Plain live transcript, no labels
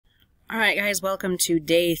Alright guys, welcome to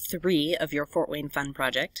day 3 of your Fort Wayne Fun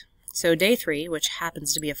project. So day 3, which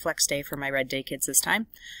happens to be a flex day for my Red Day kids this time,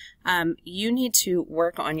 you need to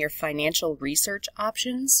work on your financial research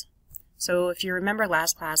options. So if you remember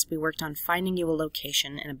last class, we worked on finding you a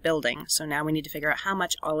location in a building, so now we need to figure out how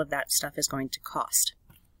much all of that stuff is going to cost.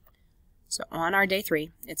 So on our day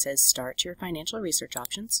 3, it says start your financial research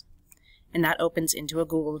options, and that opens into a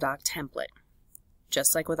Google Doc template.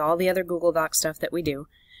 Just like with all the other Google Doc stuff that we do,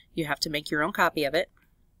 you have to make your own copy of it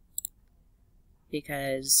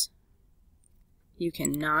because you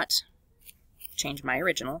cannot change my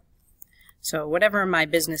original. So whatever my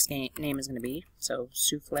business name is going to be, so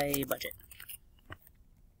Souffle Budget.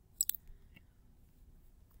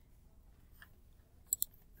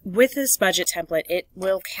 With this budget template, it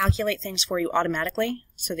will calculate things for you automatically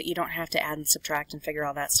so that you don't have to add and subtract and figure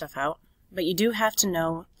all that stuff out. But you do have to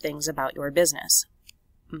know things about your business.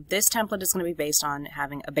 This template is going to be based on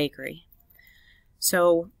having a bakery.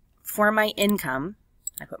 So for my income,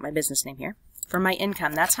 I put my business name here. For my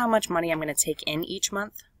income, that's how much money I'm going to take in each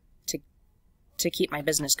month to keep my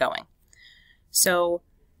business going. So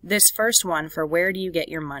this first one for where do you get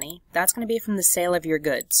your money, that's going to be from the sale of your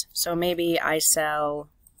goods. So maybe I sell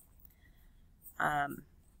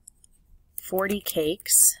 40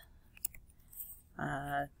 cakes,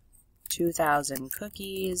 2,000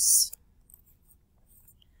 cookies,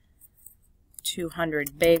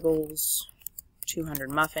 200 bagels, 200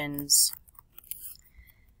 muffins.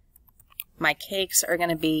 My cakes are going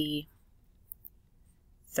to be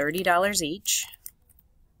 $30 each.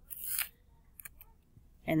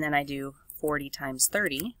 And then I do 40 times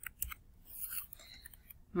 30.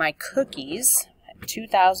 My cookies,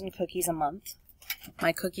 2,000 cookies a month.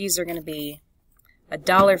 My cookies are going to be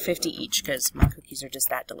 $1.50 each because my cookies are just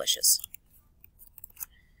that delicious.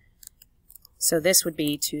 So this would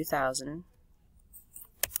be 2,000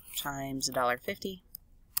 times $1.50.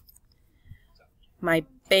 My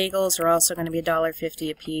bagels are also going to be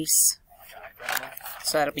 $1.50 a piece,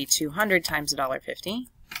 so that'll be 200 times $1.50.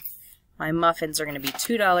 My muffins are going to be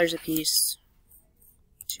 $2 a piece,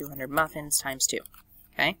 200 muffins times 2.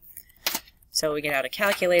 Okay, so we get out a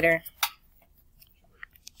calculator.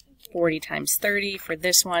 40 times 30 for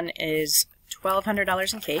this one is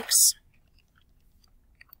 $1,200 in cakes,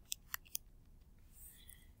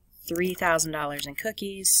 $3,000 in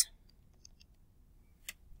cookies,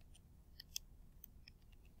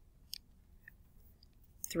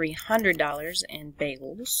 $300 in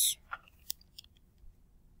bagels,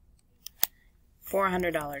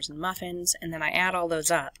 $400 in muffins, and then I add all those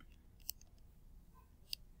up.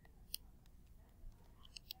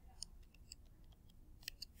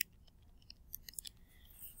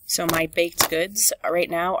 So my baked goods, right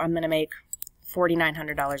now, I'm going to make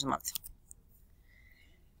 $4,900 a month.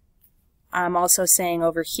 I'm also saying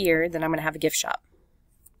over here that I'm going to have a gift shop.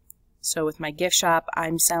 So with my gift shop,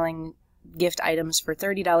 I'm selling gift items for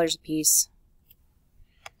 $30 a piece.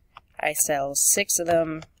 I sell 6 of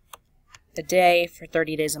them a day for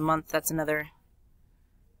 30 days a month. That's another,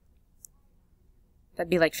 that'd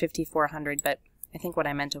be like $5,400, but I think what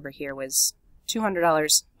I meant over here was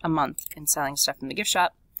 $200 a month in selling stuff from the gift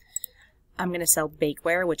shop. I'm going to sell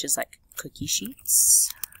bakeware, which is like cookie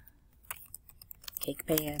sheets, cake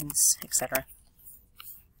pans, etc.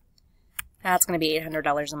 That's going to be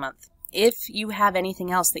 $800 a month. If you have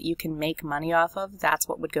anything else that you can make money off of, that's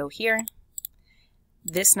what would go here.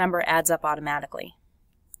 This number adds up automatically.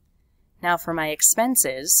 Now for my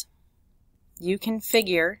expenses, you can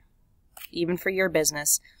figure, even for your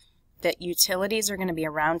business, that utilities are going to be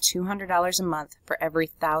around $200 a month for every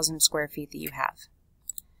 1,000 square feet that you have.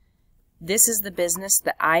 This is the business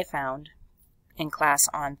that I found in class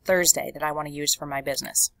on Thursday that I want to use for my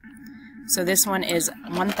business. So this one is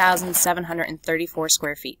 1,734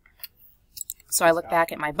 square feet. So I look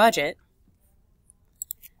back at my budget,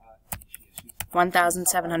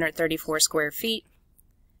 1,734 square feet.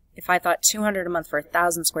 If I thought $200 a month for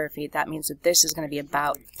 1,000 square feet, that means that this is going to be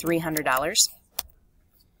about $300.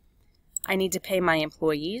 I need to pay my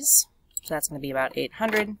employees, so that's going to be about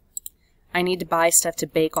 $800. I need to buy stuff to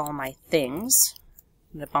bake all my things.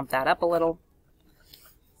 I'm going to bump that up a little.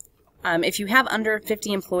 If you have under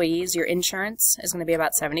 50 employees, your insurance is going to be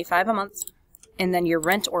about $75 a month. And then your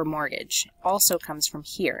rent or mortgage also comes from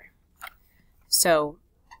here. So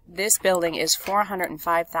this building is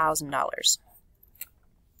 $405,000.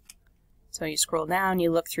 So you scroll down, you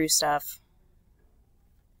look through stuff.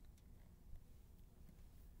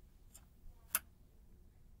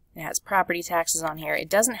 It has property taxes on here. It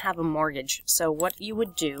doesn't have a mortgage. So what you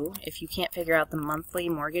would do if you can't figure out the monthly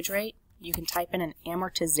mortgage rate, you can type in an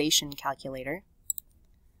amortization calculator.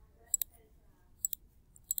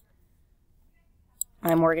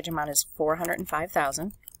 My mortgage amount is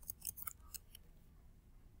 $405,000.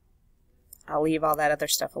 I'll leave all that other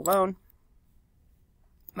stuff alone.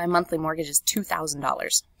 My monthly mortgage is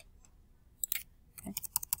 $2,000. Okay.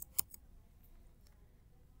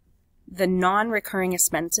 The non-recurring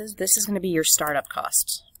expenses, this is going to be your startup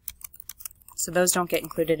costs. So those don't get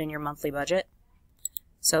included in your monthly budget.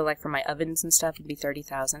 So like for my ovens and stuff, it'd be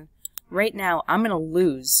 $30,000. Right now, I'm going to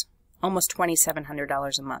lose almost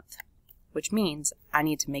 $2,700 a month, which means I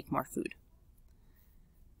need to make more food.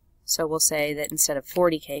 So we'll say that instead of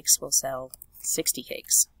 40 cakes, we'll sell 60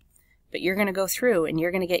 cakes. But you're going to go through and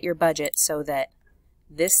you're going to get your budget so that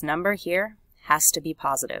this number here has to be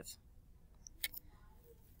positive.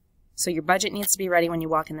 So your budget needs to be ready when you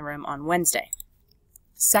walk in the room on Wednesday.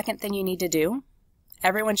 Second thing you need to do,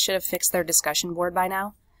 everyone should have fixed their discussion board by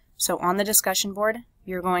now. So on the discussion board,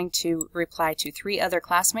 you're going to reply to 3 other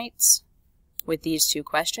classmates with these 2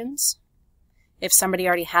 questions. If somebody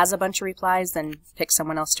already has a bunch of replies, then pick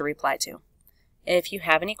someone else to reply to. If you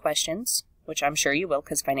have any questions, which I'm sure you will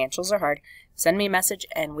because financials are hard, send me a message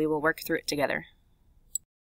and we will work through it together.